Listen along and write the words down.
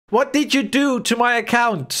What did you do to my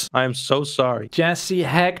account? I am so sorry. Jesse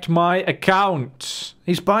hacked my account.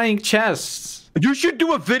 He's buying chests. You should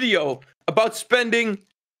do a video about spending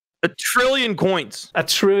 1 trillion coins. 1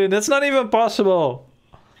 trillion? That's not even possible.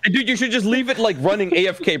 Dude, you should just leave it like running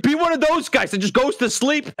AFK. Be one of those guys that just goes to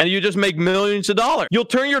sleep and you just make millions of dollars. You'll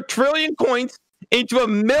turn your 1 trillion coins into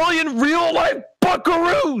 1 million real-life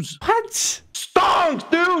buckaroos. What?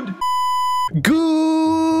 Stonks, dude.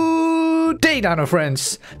 Good day, Dino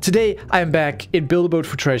friends. Today I am back in Build-A-Boat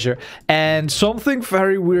for Treasure, and something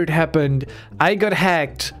very weird happened. I got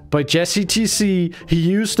hacked by Jesse TC. He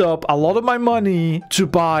used up a lot of my money to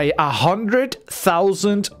buy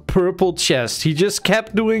 100,000 purple chests. He just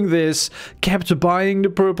kept doing this, kept buying the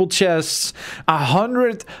purple chests,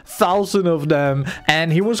 100,000 of them,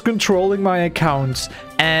 and he was controlling my accounts.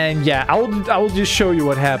 And yeah, I will just show you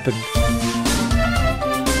what happened.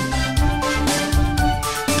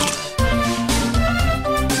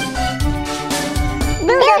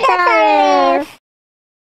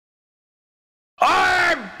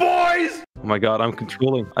 Alright, boys! Oh my god, I'm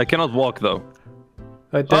controlling. I cannot walk though.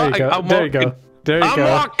 There you go. There you go. There you go.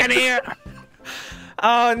 I'm walking here.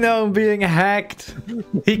 Oh no, I'm being hacked.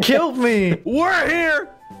 He killed me. We're here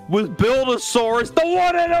with Buildosaurus, the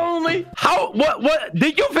one and only. What?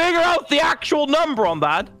 Did you figure out the actual number on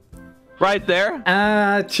that? Right there?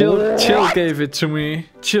 Chill gave it to me.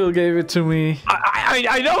 Chill gave it to me.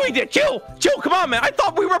 I know he did. Chill, come on, man. I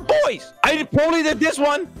thought we were boys. I probably did this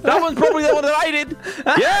one. That one's probably the one that I did.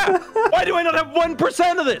 Yeah. Why do I not have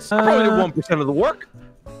 1% of this? I probably did 1% of the work.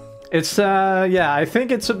 It's, yeah, I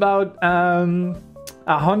think it's about,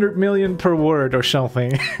 100 million per word or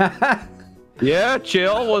something. Yeah,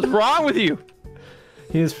 chill. What's wrong with you?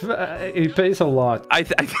 He pays a lot. I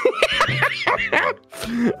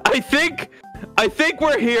think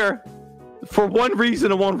we're here for one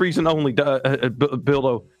reason and one reason only,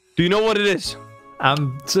 Buildo. Do you know what it is?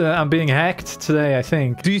 I'm being hacked today, I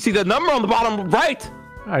think. Do you see the number on the bottom right?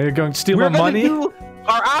 Are you going to steal my money? We're gonna do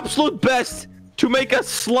our absolute best to make a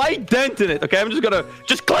slight dent in it. Okay, I'm just gonna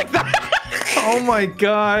click that. Oh my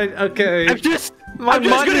god. Okay. I'm just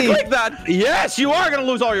gonna click that. Yes, you are gonna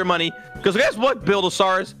lose all your money. Because guess what,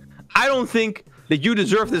 Buildosaurus? I don't think that you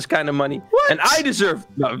deserve this kind of money. What? And I deserve...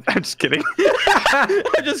 No, I'm just kidding.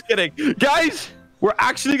 I'm just kidding. Guys, we're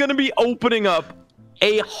actually going to be opening up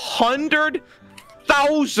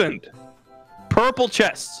 100,000 purple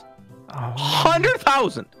chests.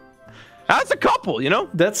 100,000. That's a couple, you know?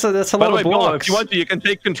 That's a lot of blocks. Buildo, if you want to, you can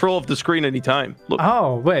take control of the screen anytime. Look.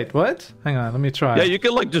 Oh, wait, what? Hang on, let me try. Yeah, you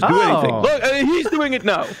can like just do anything. Look, he's doing it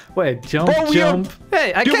now. Wait, jump.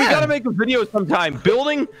 Hey, Dude, we gotta make a video sometime.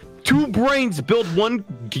 Building 2 brains, build 1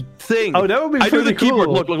 thing. Oh, that would be pretty cool. I do the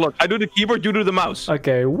keyboard. Look. I do the keyboard, you do the mouse.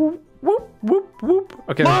 Okay, whoop, whoop, whoop, whoop.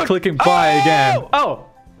 Okay, I'm clicking buy again. Oh!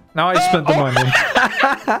 Now I spent the money.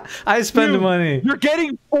 I spent the money. You're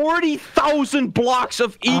getting 40,000 blocks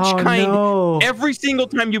of each kind every single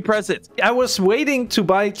time you press it. I was waiting to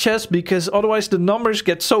buy chests because otherwise the numbers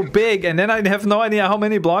get so big and then I have no idea how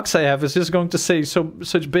many blocks I have. It's just going to say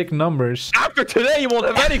such big numbers. After today, you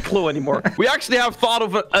won't have any clue anymore. We actually have thought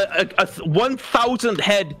of a 1,000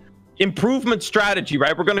 head improvement strategy,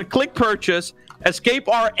 right? We're going to click purchase, escape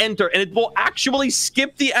R, enter, and it will actually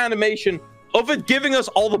skip the animation of it giving us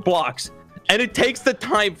all the blocks, and it takes the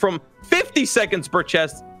time from 50 seconds per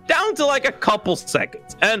chest down to like a couple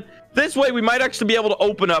seconds, and this way we might actually be able to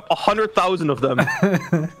open up 100,000 of them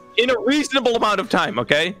in a reasonable amount of time.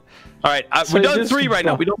 Okay, all right, so we've done 3 right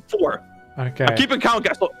now. We done 4. Okay, I'm keeping count,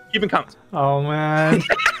 guys. Look, keeping count. Oh man.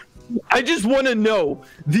 I just want to know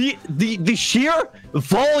the sheer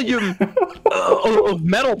volume of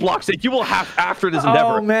metal blocks that you will have after this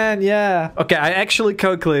endeavor. Oh man, yeah. Okay, I actually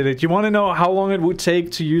calculated. You want to know how long it would take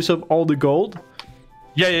to use up all the gold?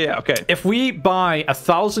 Yeah. Okay. If we buy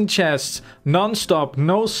 1,000 chests non-stop,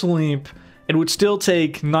 no sleep, it would still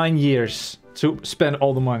take 9 years to spend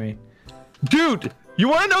all the money. Dude, you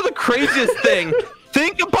want to know the craziest thing?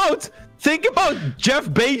 Think about Jeff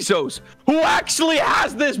Bezos, who actually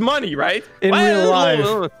has this money, right? In real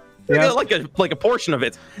life. Yeah. Like a portion of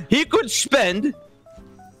it. He could spend...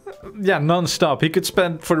 Yeah, non-stop. He could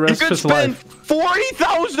spend for the rest of his life. He could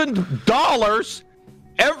spend $40,000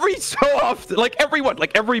 every so often. Like every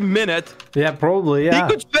minute. Yeah, probably, yeah.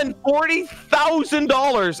 He could spend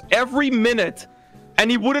 $40,000 every minute,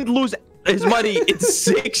 and he wouldn't lose his money in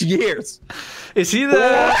 6 years. Is he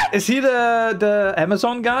the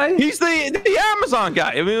Amazon guy? He's the Amazon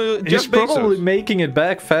guy. I mean, he's probably making it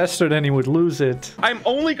back faster than he would lose it. I'm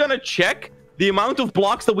only gonna check the amount of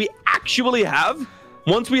blocks that we actually have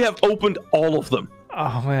once we have opened all of them.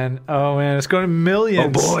 Oh man, it's going to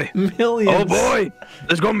millions. Oh boy, millions. oh boy,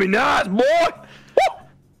 it's gonna be nice, boy.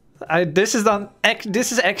 This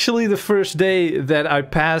is actually the first day that I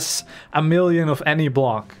pass 1 million of any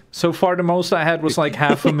block. So far, the most I had was like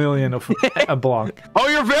 500,000 of a block. Oh,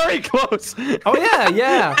 you're very close. Oh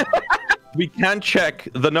yeah. We can check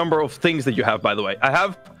the number of things that you have, by the way.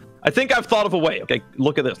 I think I've thought of a way. Okay,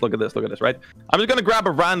 look at this, right? I'm just gonna grab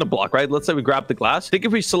a random block, right? Let's say we grab the glass. I think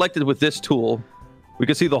if we select it with this tool, we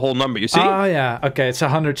can see the whole number. You see? Oh yeah. Okay, it's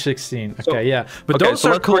 116. Okay, So, yeah. But okay, those so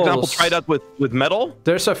are let's, close. for example, try that with metal.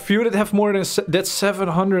 There's a few that have more than that's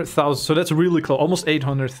 700,000. So that's really close. Almost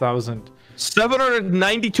 800,000.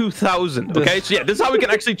 792,000. Okay, so yeah, this is how we can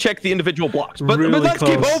actually check the individual blocks. But let's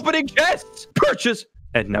keep opening chests. Purchase.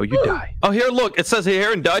 And now you die. Oh, here, look. It says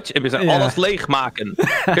here in Dutch. It says alles leegmaken.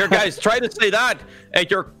 Here, guys, try to say that at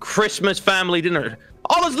your Christmas family dinner.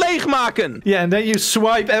 Alles leegmaken. Yeah, and then you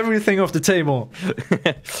swipe everything off the table.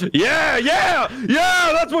 Yeah,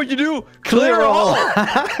 that's what you do. Clear all.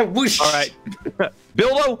 Whoosh. All right.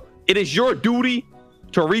 Bildo, it is your duty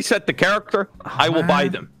to reset the character. I will buy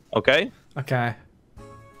them, okay? Okay.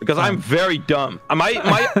 Because I'm very dumb.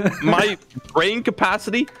 My brain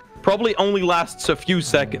capacity probably only lasts a few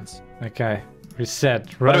seconds. Okay.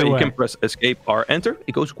 Reset right By the way, away. you can press escape R enter.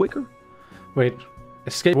 It goes quicker. Wait.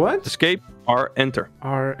 Escape what? Escape R enter.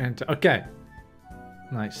 R enter. Okay.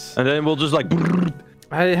 Nice. And then we'll just like...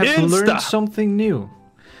 I have learned something new.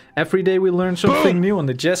 Every day we learn something new on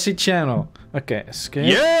the Jesse channel. Okay,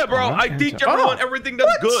 escape. Yeah, bro. R, I teach everyone everything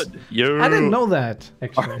that's good. Yeah. I didn't know that,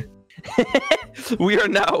 actually. We are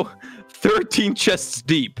now 13 chests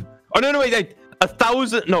deep. Oh, no, wait.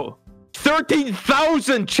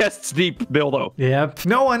 13,000 chests deep, Bildo. Yep.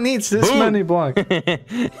 No one needs this many blocks.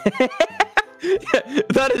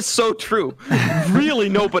 That is so true. Really,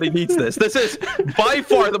 nobody needs this. This is by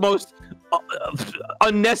far the most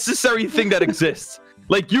unnecessary thing that exists.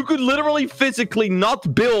 Like, you could literally physically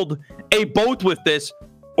not build a boat with this,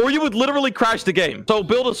 or you would literally crash the game. So,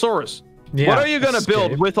 Buildosaurus. Yeah, what are you gonna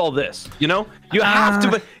build with all this? You know, you have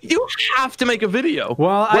to make a video.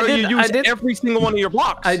 Well, where you use every single one of your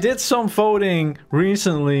blocks. I did some voting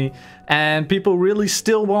recently, and people really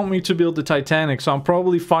still want me to build the Titanic. So I'm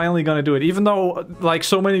probably finally gonna do it, even though like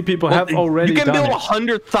so many people have already. You can done build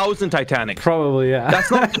 100,000 Titanics. Probably, yeah.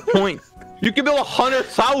 That's not the point. You can build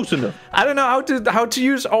 100,000. I don't know how to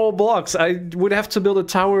use all blocks. I would have to build a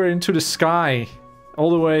tower into the sky. All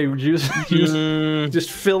the way, just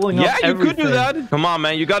filling up everything. Yeah, you could do that. Come on,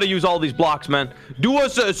 man. You got to use all these blocks, man. Do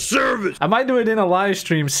us a service. I might do it in a live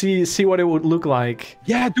stream. See what it would look like.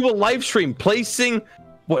 Yeah, do a live stream. Placing...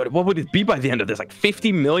 What would it be by the end of this? Like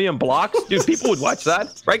 50 million blocks? Dude, people would watch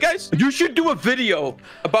that. Right, guys? You should do a video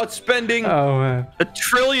about spending 1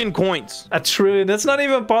 trillion coins. 1 trillion? That's not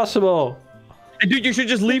even possible. Dude, you should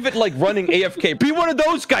just leave it like running AFK. Be one of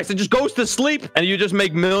those guys that just goes to sleep and you just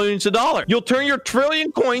make millions of dollars. You'll turn your 1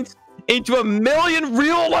 trillion coins into 1 million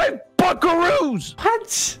real-life buckaroos. What?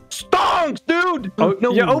 Stonks, dude. Oh,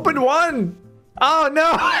 no. You opened one. Oh,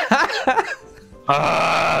 no.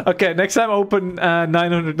 Okay, next time open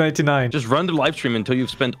 999. Just run the live stream until you've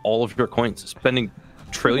spent all of your coins. Spending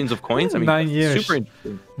trillions of coins? I mean, 9 years. Super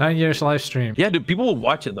interesting. 9 years live stream. Yeah, dude, people will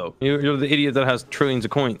watch it, though. You're the idiot that has trillions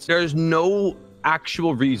of coins. There's no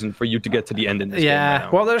actual reason for you to get to the end in this game right now.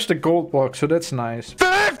 Well, there's the gold block, so that's nice.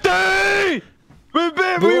 50!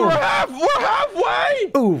 We're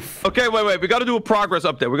halfway! Oof. Okay, wait. We gotta do a progress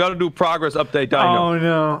update. We gotta do a progress update, Dino. Oh,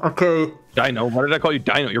 no. Okay. Dino? Why did I call you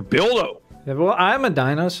Dino? You're Bildo. Yeah, well, I'm a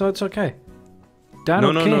Dino, so it's okay.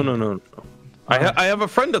 Dino King. No. I have a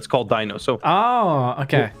friend that's called Dino, so... Oh,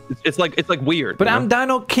 okay. It's like weird. But I'm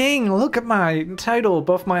Dino King. Look at my title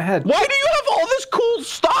above my head. Why do you have all this cool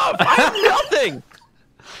stuff? I have nothing.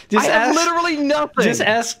 I have literally nothing. Just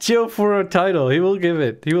ask Joe for a title. He will give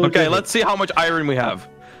it. Okay, let's see how much iron we have.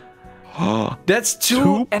 That's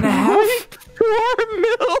 2.5? 4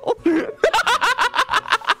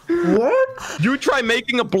 mil. What? You try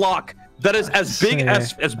making a block that is as big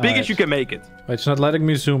as you can make it. Wait, it's not letting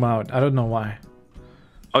me zoom out. I don't know why.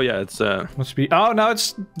 Oh yeah, it's must be. Oh, now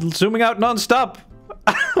it's zooming out non-stop.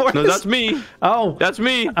 No, that's me. Oh, that's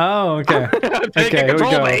me. Oh, okay. Taking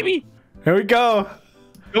control, baby. Here we go.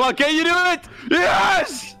 Come on, can you do it?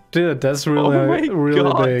 Yes. Dude, that's really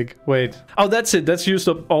big. Wait. Oh, that's it. That's used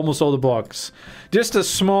up almost all the blocks. Just a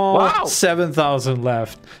small 7,000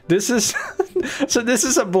 left. This is so. This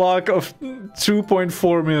is a block of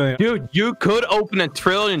 2.4 million. Dude, you could open a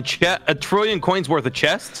trillion coins worth of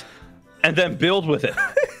chests, and then build with it.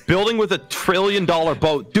 Building with $1 trillion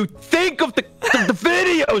boat. Dude, think of the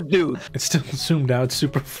videos, dude. It's still zoomed out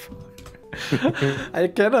super far.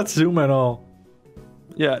 I cannot zoom at all.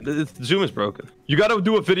 Yeah, the Zoom is broken. You got to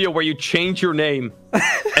do a video where you change your name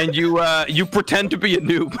and you pretend to be a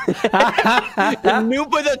noob. A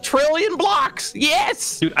noob with 1 trillion blocks.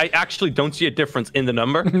 Yes, dude. I actually don't see a difference in the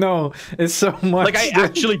number. No, it's so much. Like I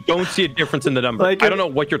actually don't see a difference in the number. Like, I don't know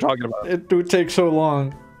what you're talking about. It would take so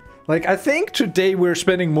long. Like I think today we're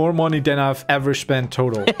spending more money than I've ever spent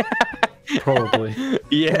total. Probably.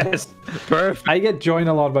 Yes. Perfect. I get joined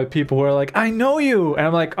a lot by people who are like, I know you. And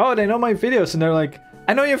I'm like, oh, they know my videos. And they're like,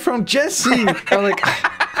 I know you're from Jesse. I'm like,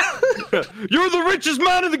 you're the richest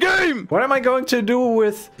man in the game. What am I going to do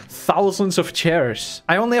with thousands of chairs?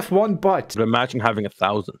 I only have 1 butt. But imagine having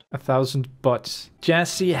 1,000. 1,000 butts.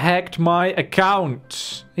 Jesse hacked my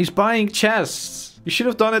account. He's buying chests. You should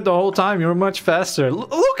have done it the whole time. You were much faster.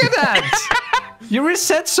 Look at that. You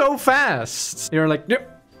reset so fast. You're like, yep.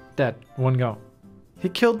 Dead. 1 go. He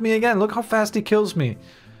killed me again. Look how fast he kills me.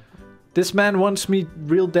 This man wants me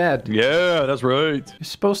real dead. Yeah, that's right. You're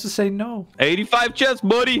supposed to say no. 85 chests,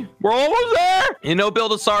 buddy. We're almost there. You know,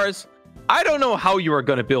 Buildosaurus, I don't know how you are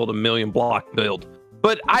going to build a 1,000,000 block build,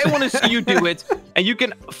 but I want to see you do it, and you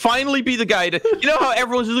can finally be the guy to... You know how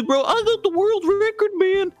everyone's like, bro, I got the world record,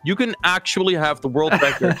 man. You can actually have the world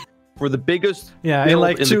record for the biggest build in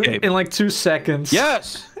like 2 seconds.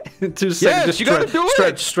 Yes. 2 seconds. Yes, just you gotta do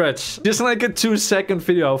it. Stretch. Just like a 2-second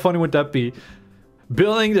video. How funny would that be?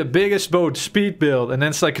 Building the biggest boat, speed build, and then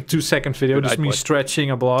it's like a 2-second video. Dude, just me stretching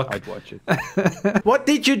a block. I'd watch it. What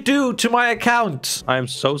did you do to my account? I am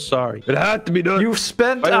so sorry. It had to be done. You've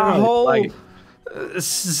spent a whole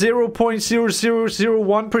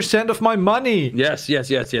 0.0001% of my money. Yes,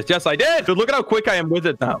 I did. Dude, look at how quick I am with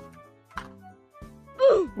it now.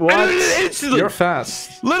 What? Instantly. You're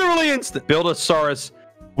fast. Literally instant. Buildosaurus,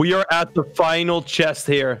 we are at the final chest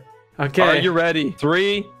here. Okay. Are you ready?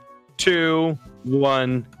 3, 2,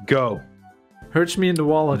 1, go. Hurts me in the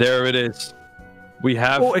wallet. There it is. We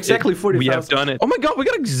have exactly 40,000. We have done it. Oh my god, we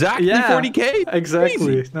got exactly 40k. Exactly.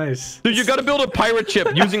 Crazy. Nice. Dude, you got to build a pirate ship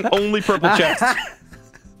using only purple chests.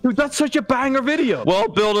 Dude, that's such a banger video. Well,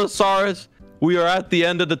 Buildosaurus, we are at the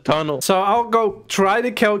end of the tunnel. So I'll go try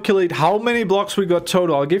to calculate how many blocks we got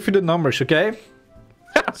total. I'll give you the numbers, okay?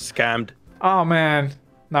 Scammed. Oh man.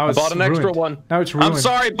 Now it's bought an extra one. Now it's ruined. I'm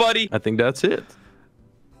sorry, buddy. I think that's it.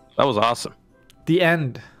 That was awesome. The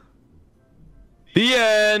end. The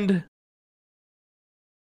end.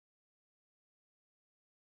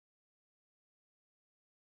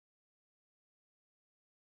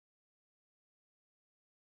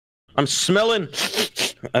 I'm smelling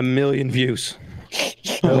 1,000,000 views.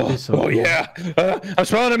 Oh yeah. I'm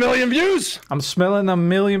smelling 1,000,000 views. I'm smelling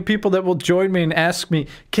 1,000,000 people that will join me and ask me,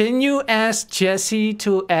 can you ask Jesse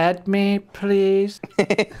to add me, please?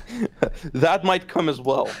 That might come as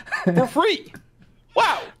well. For free.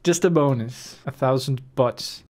 Wow. Just a bonus. 1,000 butts.